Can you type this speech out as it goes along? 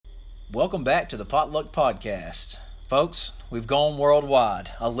Welcome back to the Potluck Podcast. Folks, we've gone worldwide.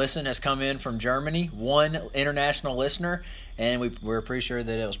 A listen has come in from Germany, one international listener, and we're pretty sure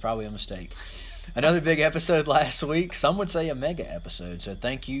that it was probably a mistake. Another big episode last week. Some would say a mega episode. So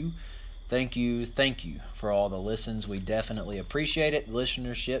thank you for all the listens. We definitely appreciate it. The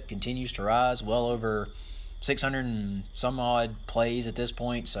listenership continues to rise, well over 600 and some odd plays at this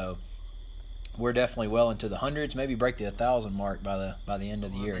point. So we're definitely well into the hundreds, maybe break the 1,000 mark by the end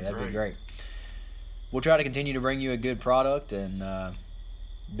of the year. That'd be great. We'll try to continue to bring you a good product, and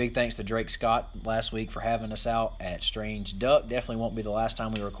big thanks to Drake Scott last week for having us out at Strange Duck. Definitely won't be the last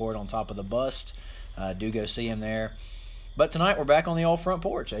time we record on top of the bust. Do go see him there. But tonight we're back on the old front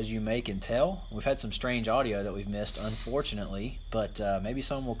porch, as you may can tell. We've had some strange audio that we've missed, unfortunately, but maybe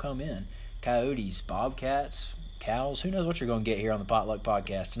some will come in. Coyotes, Bobcats, cows, who knows what you're going to get here on the Potluck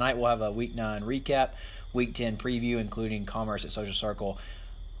Podcast. Tonight we'll have a Week 9 recap, Week 10 preview, including Commerce at Social Circle.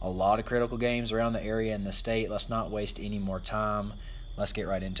 A lot of critical games around the area and the state. Let's not waste any more time. Let's get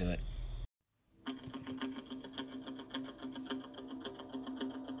right into it.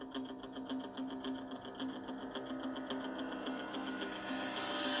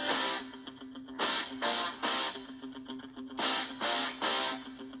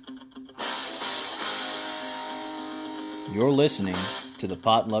 You're listening to the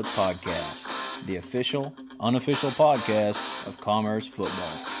Potluck Podcast, the official, unofficial podcast of Commerce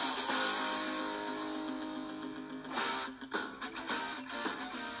football.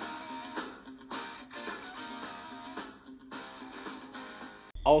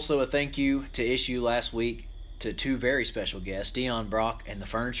 Also, a thank you to issue last week to two very special guests, Dion Brock and the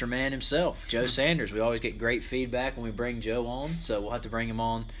Furniture Man himself, Joe Sanders. We always get great feedback when we bring Joe on, so we'll have to bring him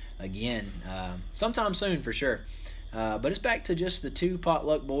on again sometime soon for sure. But it's back to just the two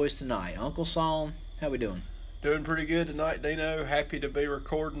Potluck boys tonight. Uncle Son, how we doing? Doing pretty good tonight, Dino. Happy to be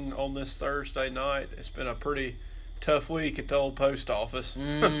recording on this Thursday night. It's been a pretty tough week at the old post office.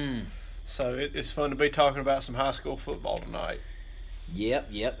 So it's fun to be talking about some high school football tonight.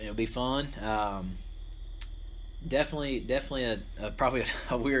 Yep. It'll be fun. Definitely probably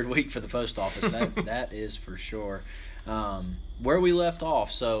a weird week for the post office. That is for sure. Where we left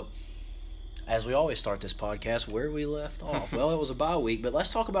off, so as we always start this podcast, where we left off. Well, it was a bye week, but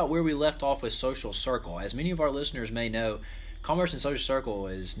let's talk about where we left off with Social Circle. As many of our listeners may know, Commerce and Social Circle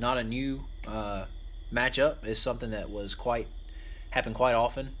is not a new matchup. It's something that happened quite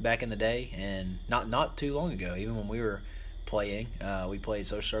often back in the day, and not too long ago. Even when we were playing, we played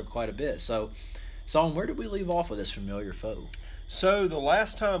Social Circle quite a bit. So, where did we leave off with this familiar foe? So the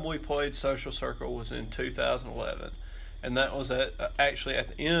last time we played Social Circle was in 2011. And that was actually at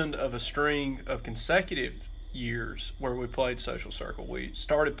the end of a string of consecutive years where we played Social Circle. We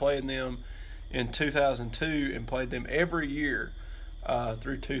started playing them in 2002 and played them every year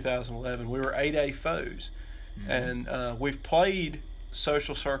through 2011. We were 8A foes. Mm-hmm. And we've played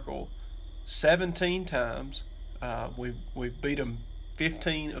Social Circle 17 times. We've beat them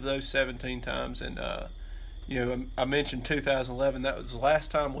 15 of those 17 times. And, I mentioned 2011. That was the last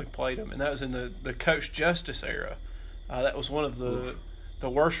time we played them. And that was in the Coach Justice era. That was one of the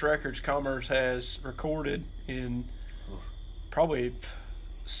worst records Commerce has recorded in probably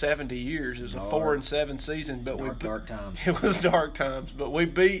 70 years. It was a 4-7 season, but dark times. It was dark times, but we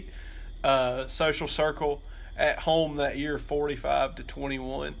beat Social Circle at home that year,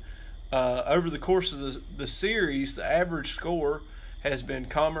 45-21. Over the course of the series, the average score has been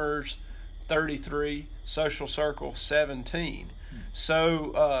Commerce 33, Social Circle 17.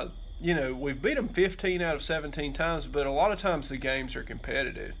 So. We've beat them 15 out of 17 times, but a lot of times the games are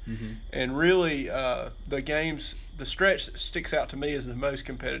competitive. Mm-hmm. And really, the stretch that sticks out to me as the most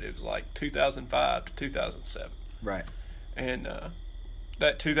competitive is like 2005 to 2007. Right. And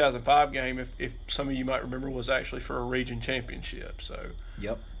that 2005 game, if some of you might remember, was actually for a region championship. So,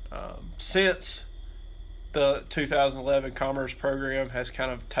 yep. Since the 2011 Commerce program has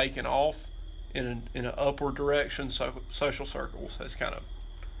kind of taken off in an upward direction, so Social Circles has kind of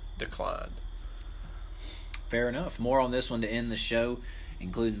declined. Fair enough. More on this one to end the show,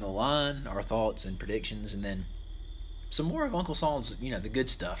 including the line, our thoughts and predictions, and then some more of Uncle Son's, the good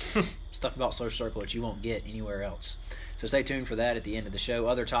stuff. Stuff about Social Circle that you won't get anywhere else. So stay tuned for that at the end of the show.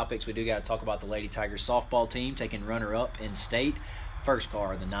 Other topics, we do got to talk about the Lady Tigers softball team taking runner-up in state. First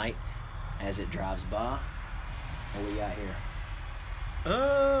car of the night as it drives by. What we got here?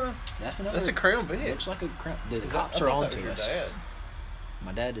 That's a Crown Vic. Looks like a Crown. The cops are on to us.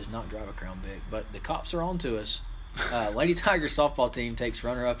 My dad does not drive a Crown Vic, but the cops are on to us. Lady Tigers softball team takes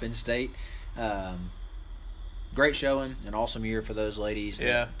runner-up in state. Great showing, an awesome year for those ladies.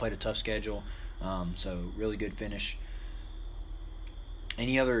 They played a tough schedule, so really good finish.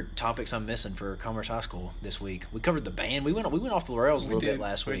 Any other topics I'm missing for Commerce High School this week? We covered the band. We went off the rails a little bit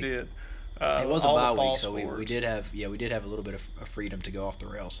last week. We did. It was a bye week, so we sports. did have a little bit of freedom to go off the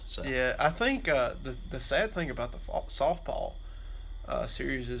rails. So Yeah, I think the sad thing about the softball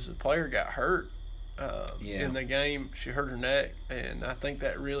series is the player got hurt in the game. She hurt her neck, and I think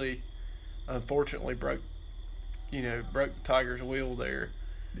that really, unfortunately, broke the Tigers' wheel there.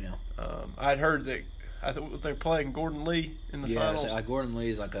 Yeah. I'd heard that they're playing Gordon Lee in the finals. So, Gordon Lee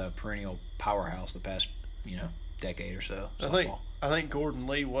is like a perennial powerhouse the past decade or so. I think Gordon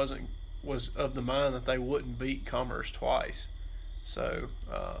Lee was of the mind that they wouldn't beat Commerce twice. So,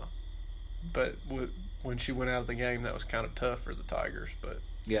 but when she went out of the game, that was kind of tough for the Tigers. But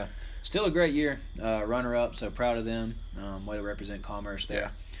yeah, still a great year. Runner up, so proud of them. Way to represent Commerce there. Yeah.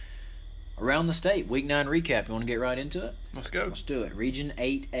 Around the state, Week 9 recap. You want to get right into it? Let's go. Let's do it. Region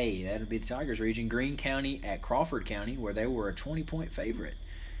 8A. That would be the Tigers region. Greene County at Crawford County, where they were a 20-point favorite.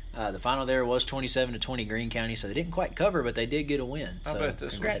 The final there was 27-20 Greene County, so they didn't quite cover, but they did get a win. So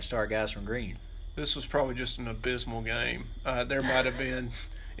congrats to our guys from Greene. This was probably just an abysmal game. There might have been,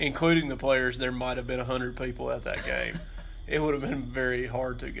 including the players, there might have been 100 people at that game. It would have been very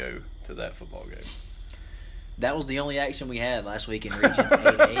hard to go to that football game. That was the only action we had last week in Region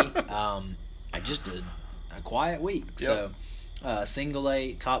 8A. I just did a quiet week. Yep. So, Single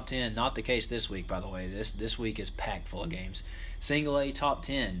A, top 10. Not the case this week, by the way. This week is packed full of games. Single A, top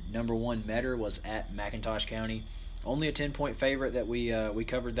 10. Number 1, Metter was at McIntosh County. Only a 10-point favorite that we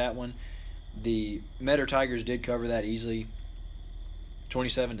covered that one. The Metter Tigers did cover that easily.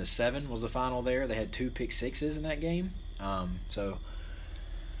 27-7 was the final there. They had 2 pick sixes in that game. So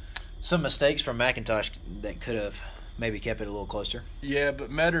some mistakes from McIntosh that could have maybe kept it a little closer. Yeah,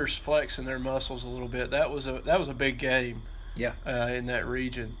 but Metter's flexing their muscles a little bit. That was a big game. Yeah. In that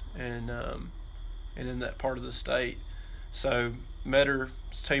region and in that part of the state. So Metter's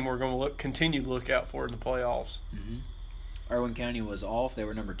team we're going to continue to look out for in the playoffs. Mm-hmm. Irwin County was off. They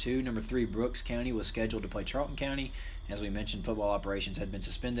were number 2. Number 3, Brooks County was scheduled to play Charlton County. As we mentioned, football operations had been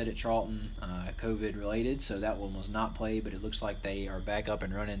suspended at Charlton, COVID-related, so that one was not played, but it looks like they are back up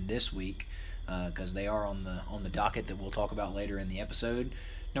and running this week because they are on the docket that we'll talk about later in the episode.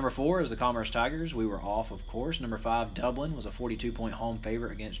 Number 4 is the Commerce Tigers. We were off, of course. Number 5, Dublin was a 42-point home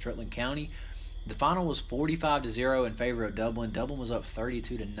favorite against Trutland County. The final was 45-0 in favor of Dublin. Dublin was up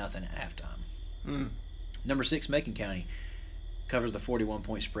 32-0 at halftime. Number 6, Macon County covers the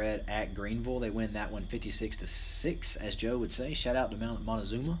 41-point spread at Greenville. They win that one 56-6, as Joe would say. Shout out to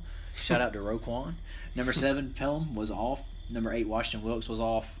Montezuma. Shout out to Roquan. Number 7, Pelham was off. Number 8, Washington Wilkes was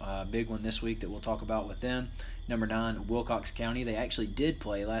off. Big one this week that we'll talk about with them. Number 9, Wilcox County. They actually did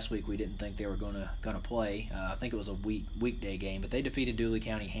play. Last week we didn't think they were going to play. I think it was a weekday game, but they defeated Dooley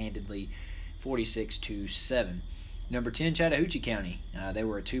County handedly 46-7. Number 10, Chattahoochee County. They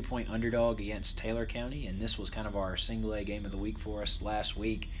were a 2-point underdog against Taylor County, and this was kind of our single A game of the week for us last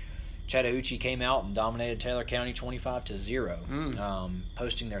week. Chattahoochee came out and dominated Taylor County 25-0,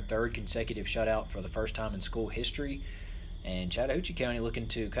 posting their 3rd consecutive shutout for the first time in school history. And Chattahoochee County looking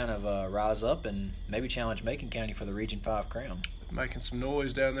to kind of rise up and maybe challenge Macon County for the Region 5 crown. Making some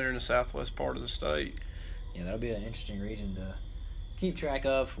noise down there in the southwest part of the state. Yeah, that'll be an interesting region to keep track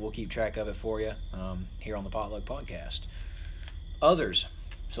of. We'll keep track of it for you here on the Potluck Podcast. Others.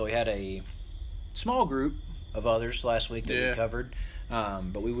 So we had a small group of others last week that we covered.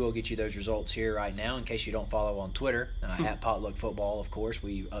 But we will get you those results here right now in case you don't follow on Twitter. At Potluck Football, of course.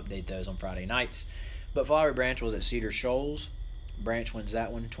 We update those on Friday nights. But Flowery Branch was at Cedar Shoals. Branch wins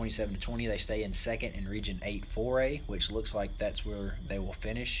that one 27-20. They stay in second in Region 8 4A, which looks like that's where they will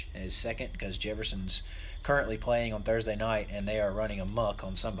finish as second because Jefferson's currently playing on Thursday night and they are running amok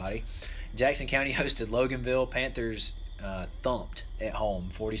on somebody. Jackson County hosted Loganville. Panthers thumped at home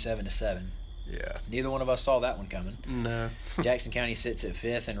 47-7. Yeah. Neither one of us saw that one coming. No. Jackson County sits at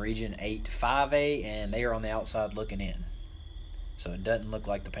 5th in Region 8 5A, and they are on the outside looking in. So it doesn't look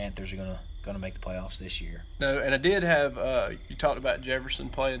like the Panthers are going to make the playoffs this year. No, and I did have you talked about Jefferson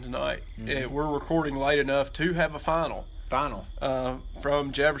playing tonight. We're recording late enough to have a final.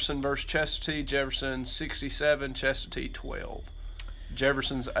 From Jefferson versus Chestatee. Jefferson 67, Chestatee 12.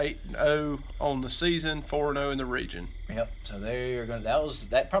 Jefferson's 8-0 on the season, 4-0 in the region. Yep. So they are going.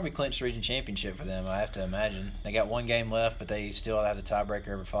 That probably clinched the region championship for them. I have to imagine they got one game left, but they still have the tiebreaker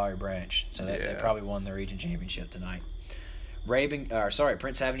over Flowery Branch. So they probably won the region championship tonight.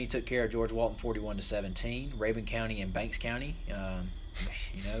 Prince Avenue took care of George Walton 41-17. Rabun County and Banks County.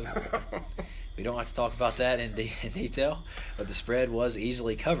 We don't like to talk about that in detail, but the spread was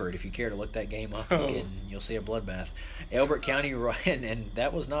easily covered. If you care to look that game up, you'll see a bloodbath. Elbert County, and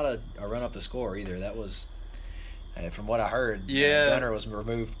that was not a run up the score either. That was From what I heard, Gunner was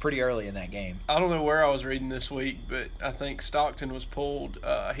removed pretty early in that game. I don't know where I was reading this week, but I think Stockton was pulled.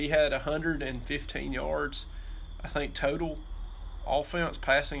 He had 115 yards, I think, total offense,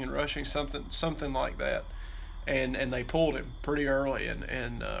 passing and rushing, something like that. And they pulled him pretty early,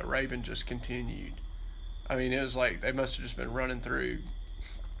 and Raven just continued. I mean, it was like they must have just been running through,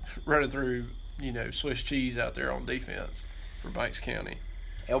 Swiss cheese out there on defense for Banks County.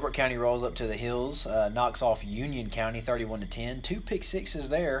 Elbert County rolls up to the hills, knocks off Union County 31-10. 2 pick sixes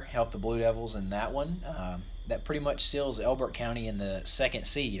there helped the Blue Devils in that one. That pretty much seals Elbert County in the second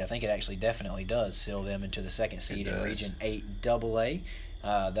seed. I think it actually definitely does seal them into the second seed in Region 8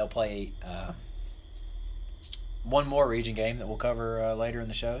 AA. They'll play one more region game that we'll cover later in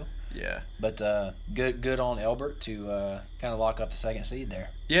the show. Yeah. But good on Elbert to kind of lock up the second seed there.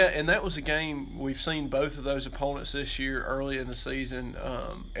 Yeah, and that was a game we've seen both of those opponents this year early in the season.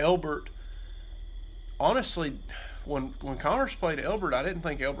 Elbert, honestly, when Connors played Elbert, I didn't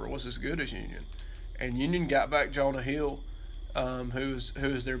think Elbert was as good as Union. And Union got back Jonah Hill, who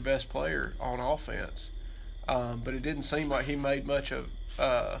is their best player on offense. But it didn't seem like he made much of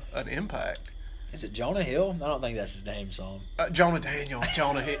an impact. Is it Jonah Hill? I don't think that's his name song. Jonah Hill.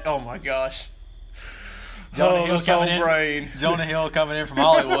 Oh my gosh. Jonah Hill coming in. Brain. Jonah Hill coming in from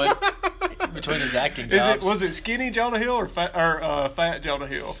Hollywood between his acting jobs. Was it skinny Jonah Hill or fat Jonah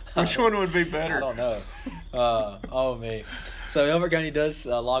Hill? Which one would be better? I don't know. Oh me. So Elbert County does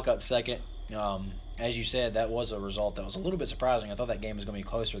lock up second. As you said, that was a result that was a little bit surprising. I thought that game was going to be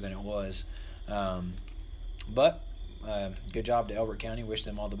closer than it was. But good job to Elbert County. Wish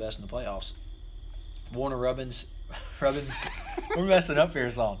them all the best in the playoffs. Warner Robins, we're messing up here,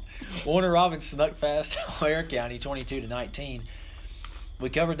 Sloan. Warner Robins snuck past Ware County 22-19. We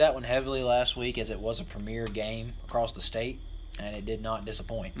covered that one heavily last week as it was a premier game across the state, and it did not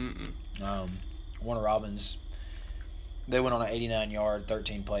disappoint. Warner Robins, they went on an 89-yard,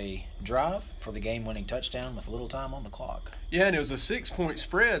 13-play drive for the game-winning touchdown with little time on the clock. Yeah, and it was a 6-point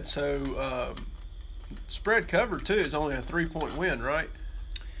spread, so spread covered too. It's only a 3-point win, right?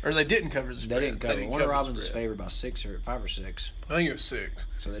 Or they didn't cover the spread. They didn't cover. Warner Robins is favored by 5 or 6. I think it was 6.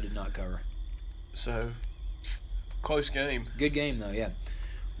 So they did not cover. So, close game. Good game, though, yeah.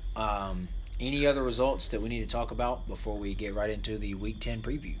 Any other results that we need to talk about before we get right into the Week 10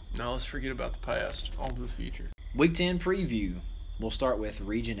 preview? No, let's forget about the past. On to the future. Week 10 preview. We'll start with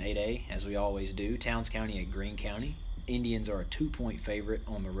Region 8A, as we always do. Towns County at Greene County. Indians are a 2-point favorite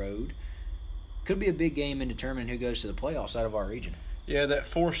on the road. Could be a big game in determining who goes to the playoffs out of our region. Yeah, that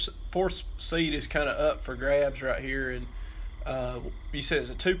fourth seed is kind of up for grabs right here. And you said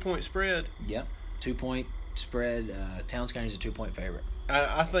it's a 2-point spread? Yep, 2-point spread. Towns County is a 2-point favorite.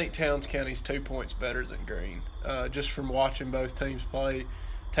 I think Towns County's 2 points better than Greene. Just from watching both teams play.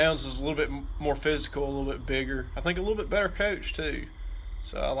 Towns is a little bit more physical, a little bit bigger. I think a little bit better coach, too.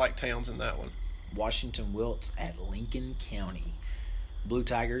 So I like Towns in that one. Washington Wilkes at Lincoln County. Blue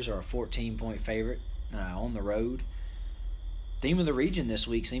Tigers are a 14-point favorite on the road. Theme of the region this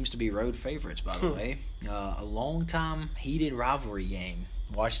week seems to be road favorites, by the way. A long-time heated rivalry game,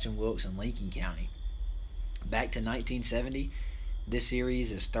 Washington Wilkes and Lincoln County. Back to 1970, this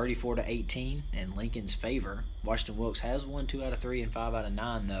series is 34-18 in Lincoln's favor. Washington Wilkes has won 2 out of 3 and 5 out of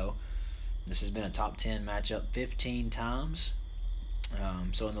 9, though. This has been a top 10 matchup 15 times.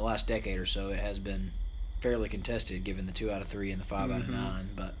 So in the last decade or so, it has been fairly contested, given the 2 out of 3 and the 5 out of 9,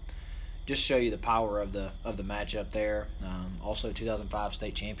 but just show you the power of the matchup there. Also, 2005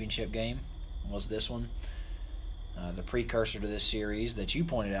 state championship game was this one. The precursor to this series that you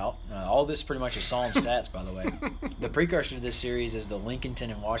pointed out. All this pretty much is Saul's stats, by the way. The precursor to this series is the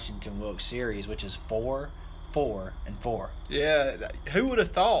Lincolnton and Washington Wilkes series, which is 4-4-4. Yeah, who would have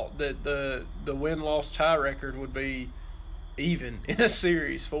thought that the win-loss tie record would be even in a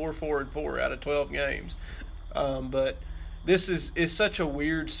series, 4-4-4 out of 12 games. But this is such a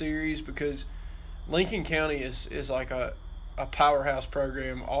weird series because Lincoln County is like a powerhouse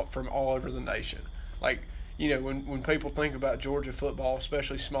program from all over the nation. Like, you know, when people think about Georgia football,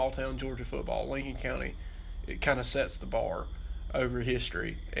 especially small-town Georgia football, Lincoln County, it kind of sets the bar over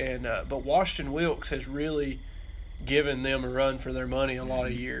history. And but Washington Wilkes has really given them a run for their money a lot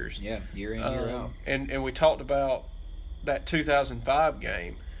of years. Yeah, year in, year out. And we talked about that 2005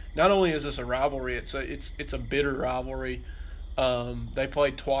 game. Not only is this a rivalry, it's a bitter rivalry. They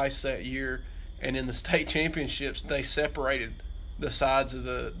played twice that year, and in the state championships, they separated the sides of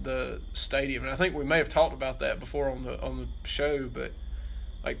the stadium. And I think we may have talked about that before on the show, but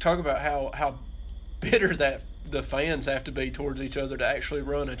like talk about how bitter that the fans have to be towards each other to actually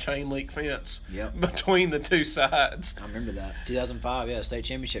run a chain link fence between the two sides. I remember that 2005, state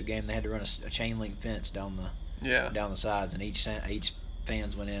championship game. They had to run a chain link fence down down the sides, and each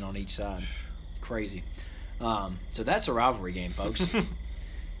fans went in on each side. Crazy. So that's a rivalry game, folks.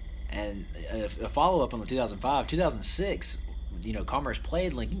 And a follow-up on the 2005, 2006, Commerce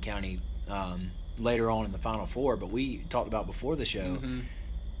played Lincoln County later on in the Final Four, but we talked about before the show,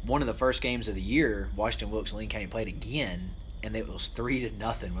 one of the first games of the year, Washington Wilkes and Lincoln County played again, and it was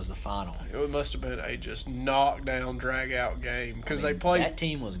 3-0 was the final. It must have been a just knockdown, drag-out game because they played. That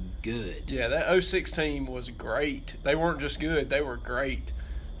team was good. Yeah, that 06 team was great. They weren't just good; they were great.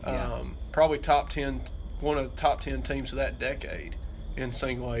 Yeah. Probably top 10, one of the top 10 teams of that decade in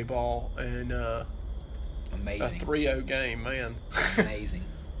single A ball, and amazing. A 3-0 game, man. Amazing.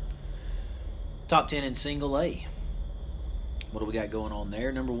 Top 10 in single A. What do we got going on there?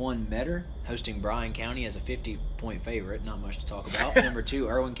 Number 1, Metter, hosting Bryan County as a 50-point favorite. Not much to talk about. Number 2,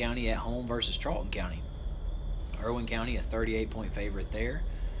 Irwin County at home versus Charlton County. Irwin County, a 38-point favorite there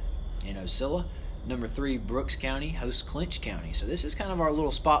in Ocilla. Number 3, Brooks County hosts Clinch County. So this is kind of our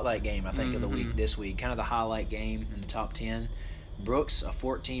little spotlight game, I think, of the week this week. Kind of the highlight game in the top 10. Brooks, a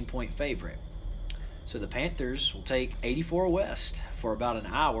 14-point favorite. So the Panthers will take 84 West for about an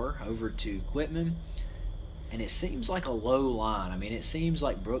hour over to Quitman. And it seems like a low line. I mean, it seems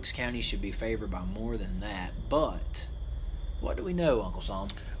like Brooks County should be favored by more than that. But what do we know, Uncle Sam?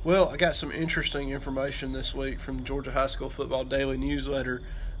 Well, I got some interesting information this week from Georgia High School Football Daily Newsletter.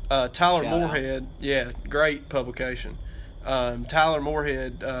 Tyler Moorhead, great publication. Tyler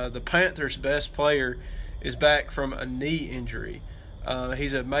Moorhead, the Panthers' best player, is back from a knee injury.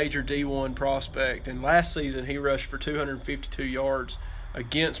 He's a major D1 prospect, and last season he rushed for 252 yards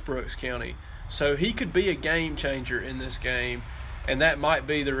against Brooks County. So he could be a game changer in this game, and that might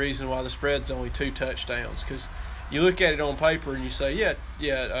be the reason why the spread's only 2 touchdowns. Because you look at it on paper and you say,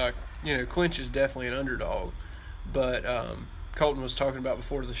 Clinch is definitely an underdog. But Colton was talking about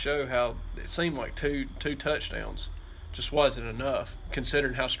before the show how it seemed like two touchdowns just wasn't enough,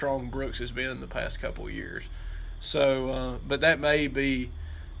 considering how strong Brooks has been the past couple of years. So, but that may be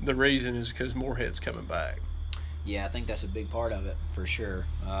the reason is because Moorhead's coming back. Yeah, I think that's a big part of it for sure.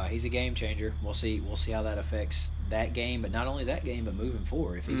 He's a game changer. We'll see how that affects that game, but not only that game, but moving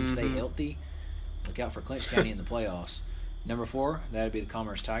forward. If he can stay healthy, look out for Clinch County in the playoffs. Number 4, that would be the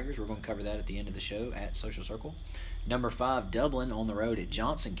Commerce Tigers. We're going to cover that at the end of the show at Social Circle. Number 5, Dublin on the road at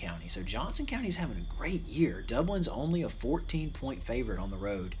Johnson County. So Johnson County's having a great year. Dublin's only a 14-point favorite on the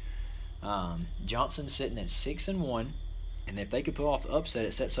road. Johnson's sitting at 6-1, and if they could pull off the upset,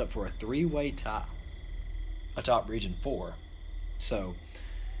 it sets up for a 3-way tie atop Region 4. So,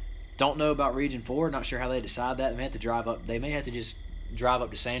 don't know about Region 4. Not sure how they decide that. They may have to drive up. They may have to just drive up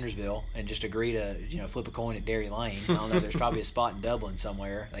to Sandersville and just agree to flip a coin at Dairy Lane. I don't know. There's probably a spot in Dublin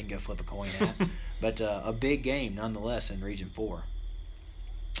somewhere they can go flip a coin at. But a big game nonetheless in Region 4.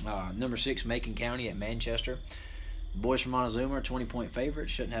 Number 6, Macon County at Manchester. Boys from Montezuma are 20-point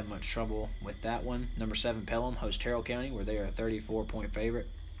favorites. Shouldn't have much trouble with that one. Number 7, Pelham hosts Terrell County, where they are a 34-point favorite.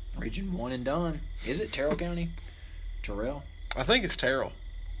 Region 1 and done. Is it Terrell County? Terrell? I think it's Terrell.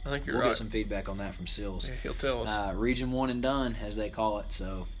 I think you're right. We'll get some feedback on that from Sills. Yeah, he'll tell us. Region 1 and done, as they call it.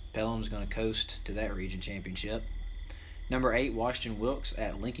 So Pelham's going to coast to that region championship. Number 8, Washington Wilkes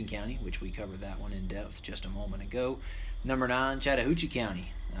at Lincoln County, which we covered that one in depth just a moment ago. Number 9, Chattahoochee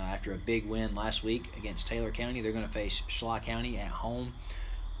County. After a big win last week against Taylor County, they're going to face Schley County at home,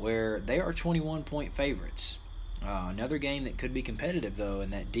 where they are 21-point favorites. Another game that could be competitive, though, in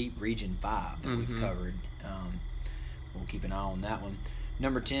that deep Region 5 that we've covered. We'll keep an eye on that one.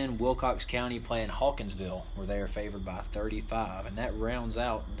 Number 10, Wilcox County playing Hawkinsville, where they are favored by 35. And that rounds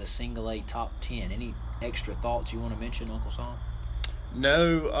out the single A top 10. Any extra thoughts you want to mention, Uncle Sam?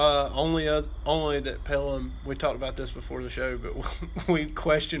 No, only that Pelham, we talked about this before the show, but we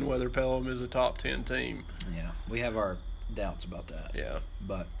question whether Pelham is a top 10 team. Yeah, we have our doubts about that. Yeah.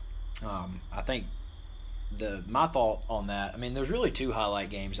 But I think my thought on that, I mean, there's really 2 highlight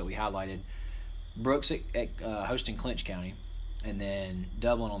games that we highlighted. Brooks at hosting Clinch County, and then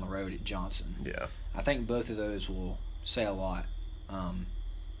Dublin on the road at Johnson. Yeah. I think both of those will say a lot,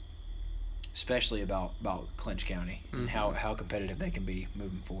 especially about Clinch County and how competitive they can be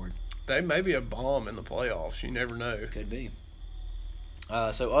moving forward. They may be a bomb in the playoffs. You never know. Could be.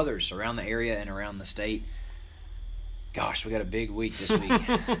 So others around the area and around the state. Gosh, we got a big week this week.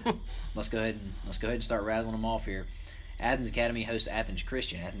 Let's go ahead and start rattling them off here. Athens Academy hosts Athens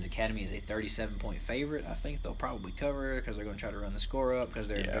Christian. Athens Academy is a 37-point favorite. I think they'll probably cover it because they're going to try to run the score up because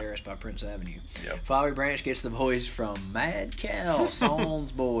they're embarrassed by Prince Avenue. Yep. Flowery Branch gets the boys from Mad Cow,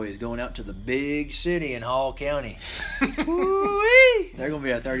 Song's boys, going out to the big city in Hall County. Woo-wee! They're going to be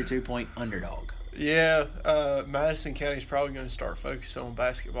a 32-point underdog. Yeah, Madison County's probably going to start focusing on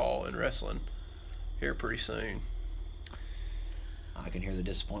basketball and wrestling here pretty soon. I can hear the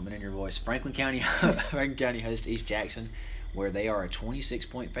disappointment in your voice. Franklin County hosts East Jackson, where they are a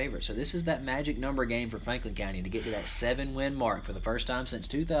 26-point favorite. So this is that magic number game for Franklin County to get to that 7-win mark for the first time since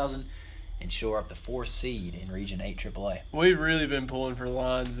 2000 and shore up the 4th seed in Region 8 AAA. We've really been pulling for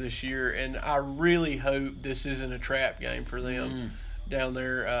lines this year, and I really hope this isn't a trap game for them down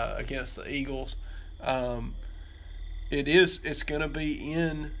there against the Eagles. It's going to be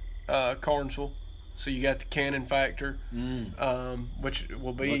in Carnesville, so you got the cannon factor, which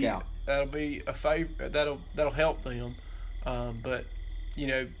will be that'll be a favor that'll help them. But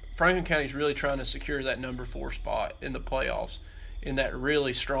Franklin County's really trying to secure that number 4 spot in the playoffs in that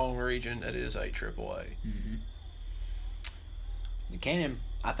really strong region that is AAA. Mm-hmm.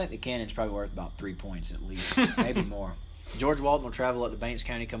 I think the Cannon's probably worth about 3 points at least, maybe more. George Walton will travel up to Banks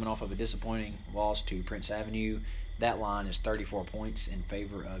County coming off of a disappointing loss to Prince Avenue. That line is 34 points in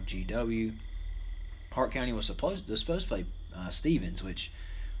favor of GW. Hart County was supposed to play Stevens, which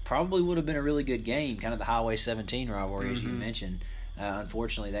probably would have been a really good game, kind of the Highway 17 rivalry, as you mentioned.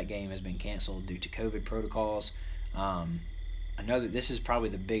 Unfortunately, that game has been canceled due to COVID protocols. I know that this is probably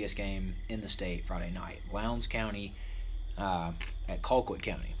the biggest game in the state Friday night. Lowndes County at Colquitt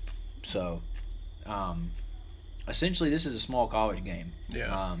County. So, essentially, this is a small college game.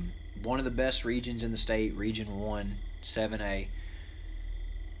 Yeah. One of the best regions in the state, Region 1, 7A.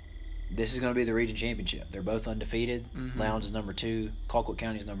 This is going to be the region championship. They're both undefeated. Lowndes is number 2. Colquitt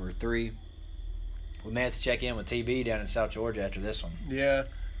County is number 3. We may have to check in with TB down in South Georgia after this one. Yeah.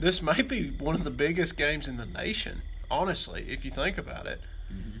 This might be one of the biggest games in the nation, honestly, if you think about it.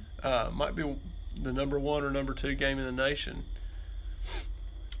 Might be the number 1 or number 2 game in the nation.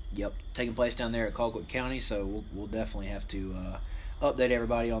 Yep. Taking place down there at Colquitt County, so we'll definitely have to update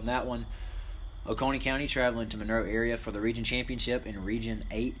everybody on that one. Oconee County traveling to Monroe area for the region championship in Region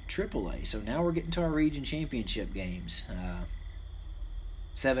 8 AAA. So now we're getting to our region championship games.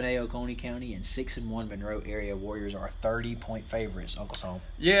 7A Oconee County and 6-1 Monroe area Warriors are 30-point favorites. Uncle Sam.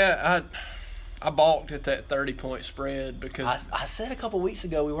 Yeah, I balked at that 30-point spread because I said a couple weeks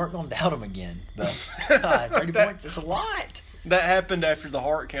ago we weren't going to doubt them again, but 30 points is a lot. That happened after the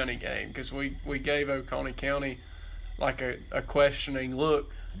Hart County game because we gave Oconee County like a questioning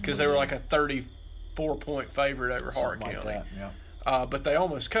look because they were like a 34-point favorite over Hart County. Like that, yeah. But they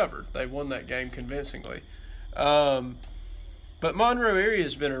almost covered. They won that game convincingly. But Monroe area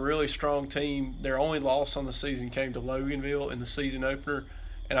has been a really strong team. Their only loss on the season came to Loganville in the season opener,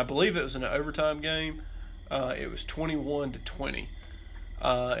 and I believe it was in an overtime game. It was 21-20,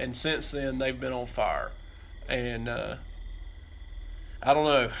 and since then they've been on fire. And I don't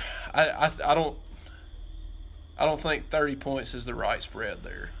know. I don't think 30 points is the right spread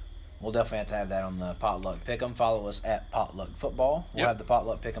there. We'll definitely have to have that on the Potluck Pick'em. Follow us at Potluck Football. We'll have the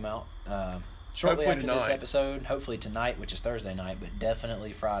Potluck Pick'em out shortly after this episode. Hopefully tonight, which is Thursday night, but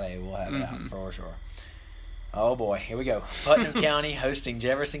definitely Friday we'll have it out for sure. Oh, boy. Here we go. Putnam County hosting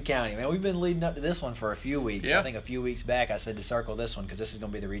Jefferson County. Man, we've been leading up to this one for a few weeks. Yeah. I think a few weeks back I said to circle this one because this is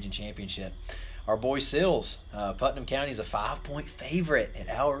going to be the region championship. Our boy Sills, Putnam County is a 5-point favorite at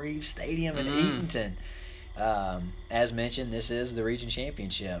Al Reeves Stadium in Eatonton. As mentioned, this is the region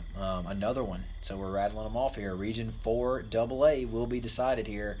championship. Another one. So we're rattling them off here. Region 4 AA will be decided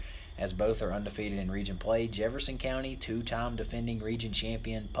here as both are undefeated in region play. Jefferson County, 2-time defending region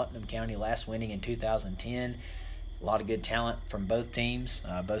champion. Putnam County last winning in 2010. A lot of good talent from both teams,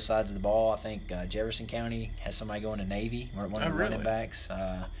 both sides of the ball. I think Jefferson County has somebody going to Navy, one of the running backs.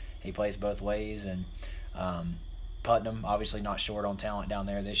 He plays both ways. And Putnam, obviously not short on talent down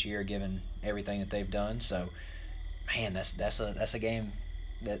there this year, given everything that they've done. So, man, that's a game,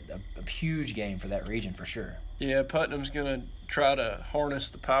 a huge game for that region for sure. Yeah, Putnam's going to try to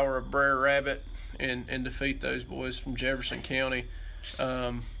harness the power of Brer Rabbit and defeat those boys from Jefferson County.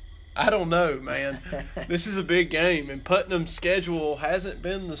 I don't know, man. This is a big game, and Putnam's schedule hasn't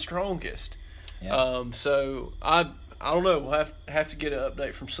been the strongest. Yeah. So I don't know. We'll have to get an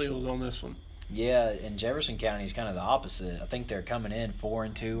update from Seals on this one. Yeah, and Jefferson County is kind of the opposite. I think they're coming in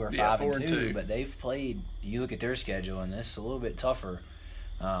 4-2 or 5-2, but they've played. You look at their schedule, and it's a little bit tougher,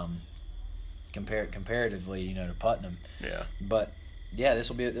 comparatively, to Putnam. Yeah. But yeah, this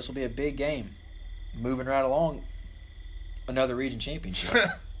will be a big game. Moving right along, another region championship.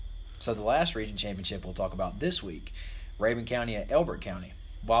 So the last region championship we'll talk about this week, Rabun County at Elbert County.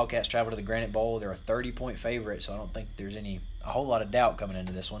 Wildcats travel to the Granite Bowl. They're a 30-point favorite, so I don't think there's a whole lot of doubt coming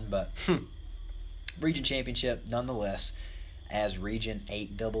into this one, but. Region championship, nonetheless, as Region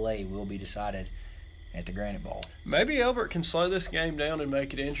 8 AA will be decided at the Granite Bowl. Maybe Elbert can slow this game down and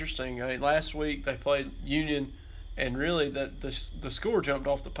make it interesting. Last week they played Union And really, the score jumped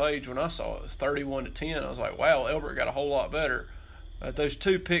off the page when I saw it. It was 31-10. I was like, wow, Elbert got a whole lot better. Those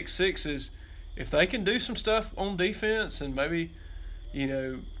 2 pick sixes, if they can do some stuff on defense and maybe,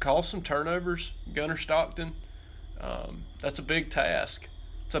 cause some turnovers, Gunnar Stockton, that's a big task.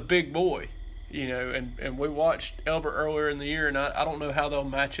 It's a big boy, and we watched Elbert earlier in the year, and I don't know how they'll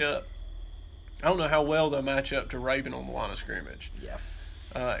match up. I don't know how well they'll match up to Rabin on the line of scrimmage. Yeah.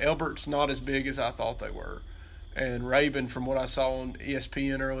 Elbert's not as big as I thought they were. And Rabin, from what I saw on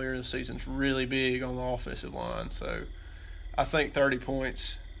ESPN earlier in the season, is really big on the offensive line. So I think 30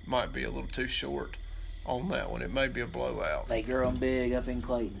 points might be a little too short on that one. It may be a blowout. They grow them big up in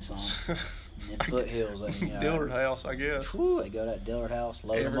Clayton, son. In Foothills. Dillard House, I guess. Whew, they go to that Dillard House,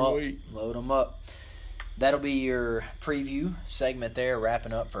 load Every them up. week. Load them up. That'll be your preview segment there,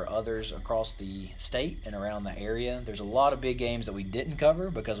 wrapping up for others across the state and around the area. There's a lot of big games that we didn't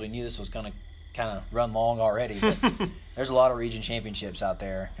cover because we knew this was going to kind of run long already. But there's a lot of region championships out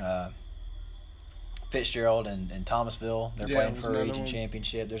there. Fitzgerald and Thomasville, they're playing for a region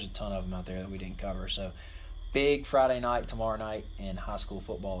championship. There's a ton of them out there that we didn't cover. So big Friday night, tomorrow night, and high school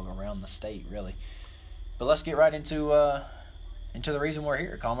football around the state, really. But let's get right into the reason we're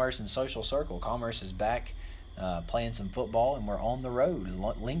here, Commerce and Social Circle. Commerce is back playing some football, and we're on the road. A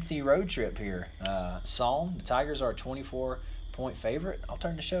lengthy road trip here. Saul, the Tigers are a 24-point favorite. I'll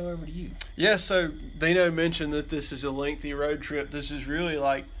turn the show over to you. Yeah, so Dino mentioned that this is a lengthy road trip. This is really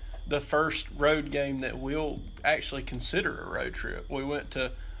like the first road game that we'll actually consider a road trip. We went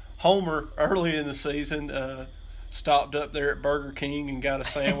to Homer early in the season, stopped up there at Burger King and got a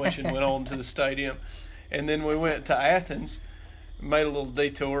sandwich and went on to the stadium. And then we went to Athens, made a little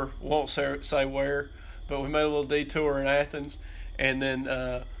detour, won't say where, but we made a little detour in Athens, and then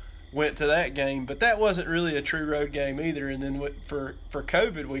went to that game. But that wasn't really a true road game either. And then for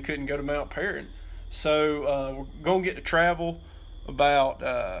COVID, we couldn't go to Mount Perrin. So we're going to get to travel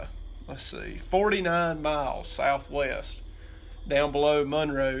about, 49 miles southwest down below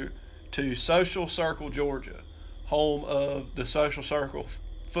Monroe to Social Circle, Georgia, home of the Social Circle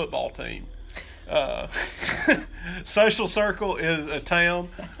football team. Social Circle is a town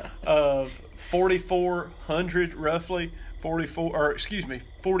of 4,400 roughly,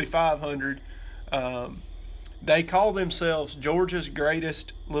 4,500. They call themselves Georgia's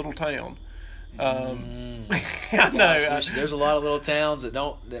greatest little town. I know. There's a lot of little towns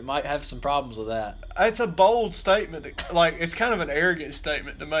that might have some problems with that. It's a bold statement. It's kind of an arrogant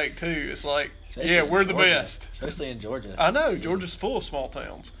statement to make too. It's like, especially we're the best. Especially in Georgia. I know. Georgia's full of small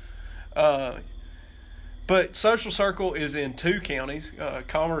towns. But Social Circle is in 2 counties.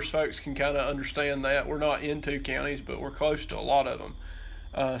 Commerce folks can kind of understand that. We're not in 2 counties, but we're close to a lot of them.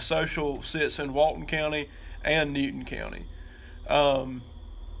 Social sits in Walton County and Newton County.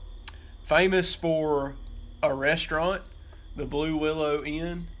 Famous for a restaurant, the Blue Willow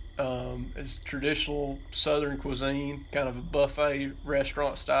Inn. It's traditional Southern cuisine, kind of a buffet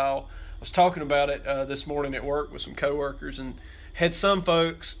restaurant style. I was talking about it this morning at work with some coworkers, and had some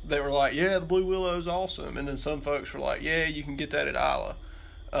folks that were like, yeah, the Blue Willow is awesome. And then some folks were like, yeah, you can get that at Isla.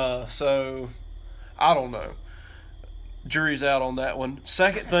 So, I don't know. Jury's out on that one.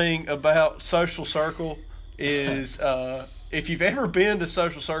 Second thing about Social Circle is if you've ever been to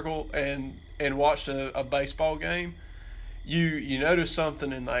Social Circle and watched a baseball game, you notice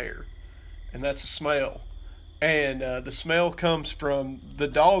something in the air, and that's a smell. And the smell comes from the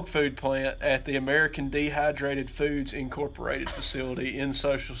dog food plant at the American Dehydrated Foods Incorporated facility in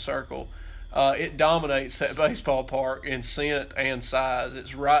Social Circle. It dominates that baseball park in scent and size.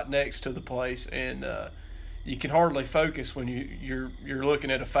 It's right next to the place, and you can hardly focus when you're looking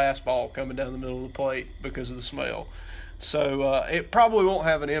at a fastball coming down the middle of the plate because of the smell. So it probably won't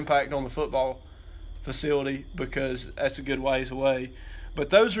have an impact on the football facility because that's a good ways away. But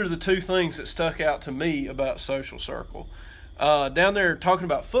those are the 2 things that stuck out to me about Social Circle. Down there talking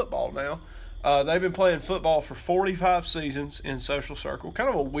about football now, they've been playing football for 45 seasons in Social Circle. Kind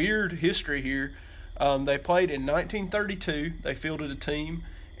of a weird history here. They played in 1932. They fielded a team.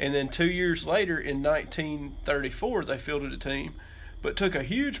 And then 2 years later, in 1934, they fielded a team. But took a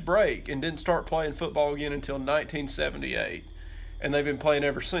huge break and didn't start playing football again until 1978. And they've been playing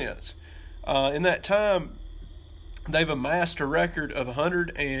ever since. In that time, they've amassed a record of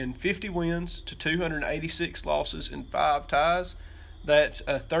 150 wins to 286 losses and 5 ties. That's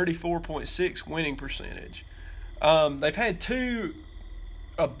a 34.6 winning percentage. They've had 2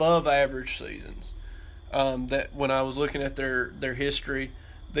 above-average seasons. That when I was looking at their history,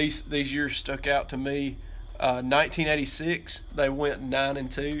 these years stuck out to me. 1986, they went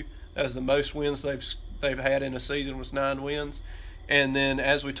 9-2. That was the most wins they've had in a season, was 9 wins. And then,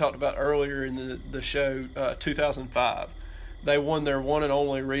 as we talked about earlier in the show, 2005, they won their one and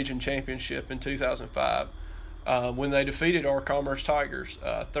only region championship in 2005 when they defeated our Commerce Tigers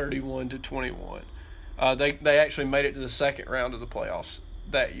 31-21. They actually made it to the second round of the playoffs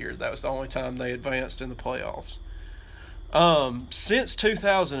that year. That was the only time they advanced in the playoffs. Since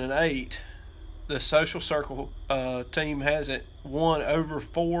 2008, the Social Circle team hasn't won over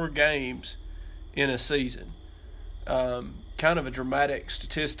 4 games in a season. Kind of a dramatic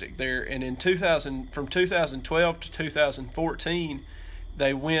statistic there. And in from 2012 to 2014,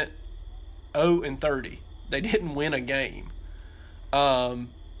 they went 0-30. They didn't win a game. So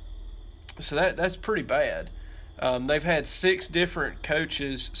that's pretty bad. They've had 6 different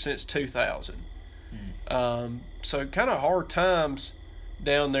coaches since 2000. So kind of hard times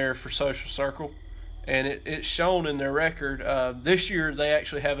down there for Social Circle. And it's shown in their record. This year they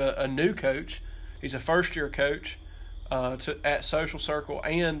actually have a new coach. He's a first-year coach at Social Circle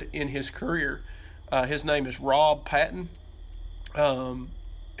and in his career. His name is Rob Patton.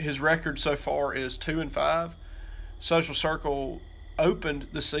 His record so far is 2-5. Social Circle opened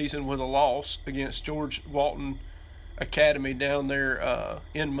the season with a loss against George Walton Academy down there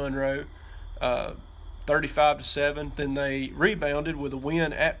in Monroe, 35-7. Then they rebounded with a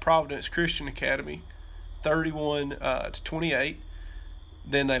win at Providence Christian Academy, 31-28.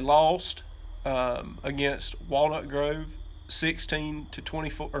 Then they lost against Walnut Grove,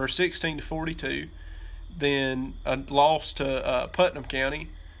 16-24 or 16-42. Then a loss to Putnam County,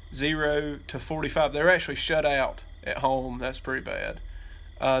 0-45. They were actually shut out at home. That's pretty bad.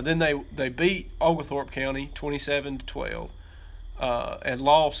 Then they beat Oglethorpe County 27-12, and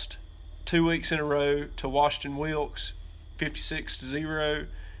lost 2 weeks in a row to Washington Wilkes 56-0,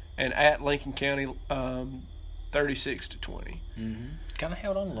 and at Lincoln County 36-20. Kind of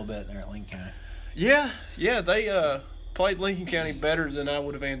held on a little bit there at Lincoln County. Yeah, they played Lincoln County better than I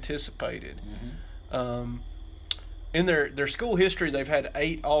would have anticipated. In their school history, they've had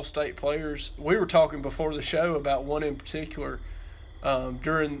 8 All-State players. We were talking before the show about one in particular.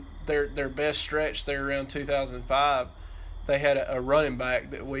 During their best stretch there around 2005, they had a running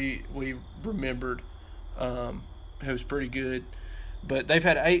back that we remembered who was pretty good. But they've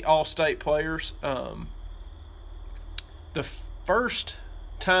had 8 All-State players. The first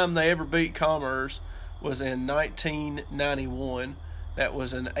time they ever beat Commerce was in 1991. That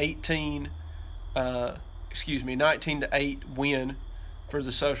was an 19-8 win for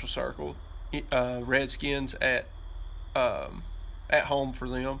the Social Circle. Redskins at home for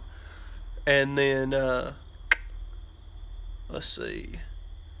them. And then let's see. I'm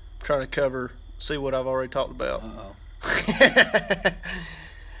trying to see what I've already talked about.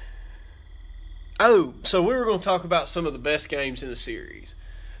 So we were going to talk about some of the best games in the series.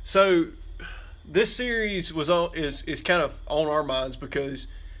 So this series is kind of on our minds because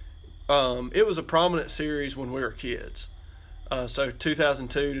it was a prominent series when we were kids. So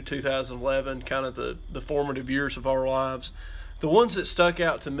 2002 to 2011, kind of the formative years of our lives. The ones that stuck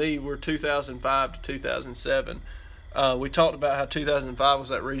out to me were 2005 to 2007. We talked about how 2005 was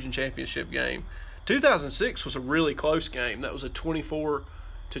that region championship game. 2006 was a really close game. That was a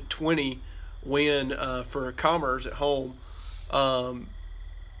 24-20 win for Commerce at home.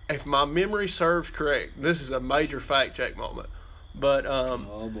 If my memory serves correct, this is a major fact check moment. But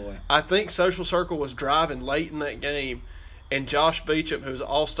oh boy, I think Social Circle was driving late in that game, and Josh Beecham, who's an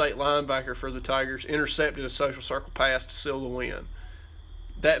all-state linebacker for the Tigers, intercepted a Social Circle pass to seal the win.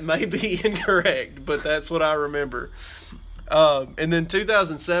 That may be incorrect, but that's what I remember. And then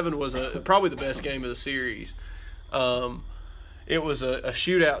 2007 was probably the best game of the series. It was a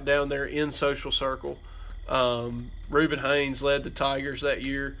shootout down there in Social Circle. Reuben Haynes led the Tigers that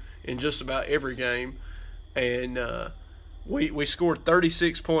year in just about every game, and we scored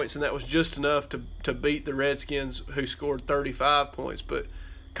 36 points, and that was just enough to beat the Redskins, who scored 35 points. But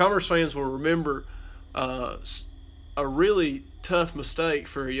Commerce fans will remember a really tough mistake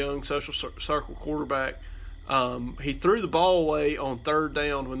for a young Social Circle quarterback. He threw the ball away on third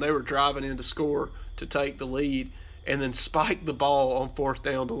down when they were driving in to score to take the lead, and then spiked the ball on fourth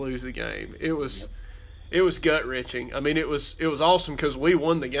down to lose the game. It was gut-wrenching. I mean, it was awesome because we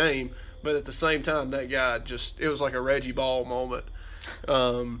won the game, but at the same time, that guy it was like a Reggie Ball moment.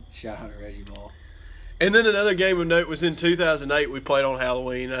 Shout out to Reggie Ball. And then another game of note was in 2008. We played on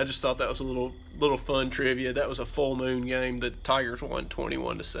Halloween. I just thought that was a little fun trivia. That was a full moon game that the Tigers won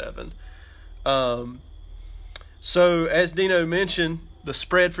 21-7. So as Dino mentioned, the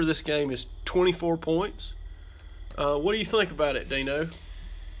spread for this game is 24 points. What do you think about it, Dino?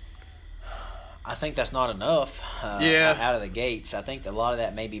 I think that's not enough out of the gates. I think a lot of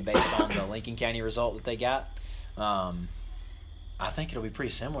that may be based on the Lincoln County result that they got. I I think it'll be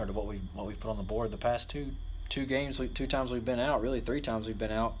pretty similar to what we've put on the board the past two games, 2 times we've been out, really 3 times we've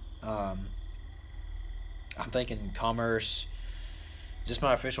been out. I'm thinking Commerce. Just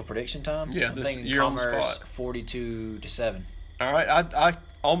my official prediction time. Yeah, I'm thinking you're on the Commerce spot. 42-7. All right, I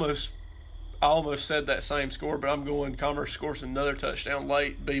almost said that same score, but I'm going Commerce scores another touchdown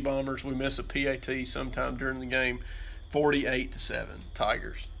late. B Bombers, we miss a PAT sometime during the game. 48-7,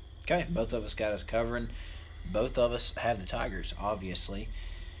 Tigers. Okay, both of us got us covering. Both of us have the Tigers, obviously.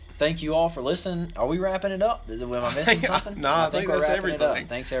 Thank you all for listening. Are we wrapping it up? Am I missing something? No, I think we're that's wrapping it everything. up.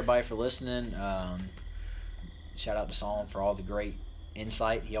 Thanks everybody for listening. Shout out to Solon for all the great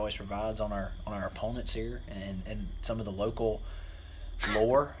insight he always provides on our opponents here and some of the local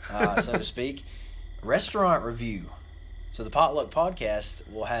lore, so to speak. Restaurant review. So the Potluck Podcast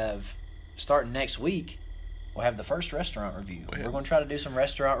will have, starting next week, we'll have the first restaurant review. Yeah. We're going to try to do some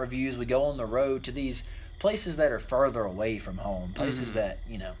restaurant reviews. We go on the road to these places that are further away from home, places that,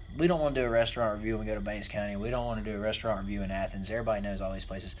 we don't want to do a restaurant review when we go to Banks County. We don't want to do a restaurant review in Athens. Everybody knows all these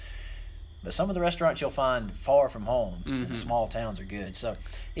places. But some of the restaurants you'll find far from home in the small towns are good. So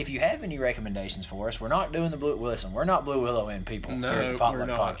if you have any recommendations for us, we're not doing the Blue... Listen, we're not Blue Willow Inn people No, here at the Potluck we're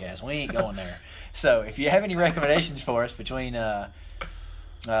not. Podcast. We ain't going there. So if you have any recommendations for us between...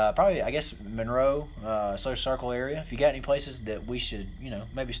 probably, I guess, Monroe, Social Circle area. If you got any places that we should,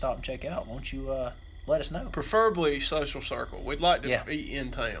 maybe stop and check out, won't you let us know? Preferably Social Circle. We'd like to Yeah. be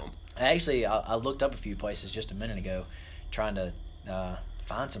in town. Actually, I looked up a few places just a minute ago, trying to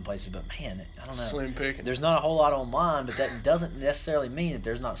find some places, but man, I don't know. Slim pickings. There's not a whole lot online, but that doesn't necessarily mean that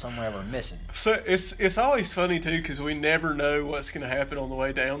there's not somewhere we're missing. So it's always funny too because we never know what's going to happen on the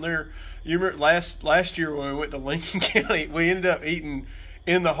way down there. You remember last year when we went to Lincoln County, we ended up eating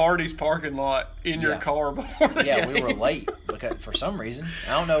in the Hardee's parking lot in your Yeah. car before the Yeah, game. we were late because for some reason.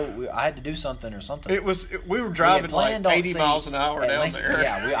 I don't know. I had to do something or something. We were driving like planned on 80 miles an hour at down Lincoln- there.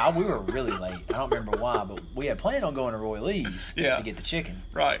 Yeah, we were really late. I don't remember why, but we had planned on going to Roy Lee's Yeah. to get the chicken.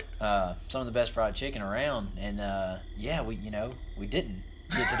 Right. Some of the best fried chicken around, and we didn't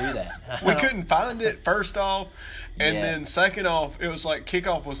get to do that. We couldn't find it, first off, and Yeah. then second off, it was like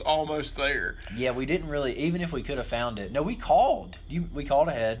kickoff was almost there. Yeah, we didn't really. Even if we could have found it, no, we called. We called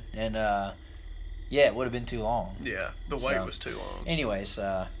ahead, and it would have been too long. Yeah, the wait was too long. Anyways,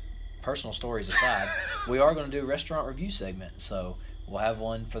 personal stories aside, we are going to do a restaurant review segment, so we'll have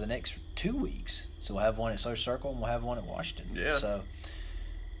one for the next 2 weeks. So we'll have one at Social Circle, and we'll have one at Washington. Yeah. So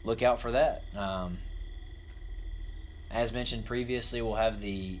look out for that. As mentioned previously, we'll have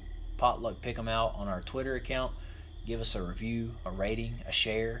the Potluck Pick 'em Out on our Twitter account. Give us a review, a rating, a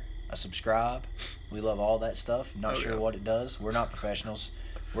share, a subscribe. We love all that stuff. Not sure what it does. We're not professionals.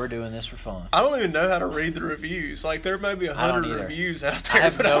 We're doing this for fun. I don't even know how to read the reviews. Like, there may be I don't 100 either. reviews out I there,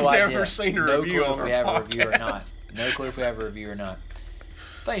 have but no I've idea. never seen a No review clue on if we our have a review or not. podcast. No clue if we have a review or not.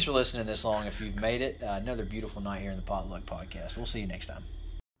 Thanks for listening this long if you've made it. Another beautiful night here in the Potluck Podcast. We'll see you next time.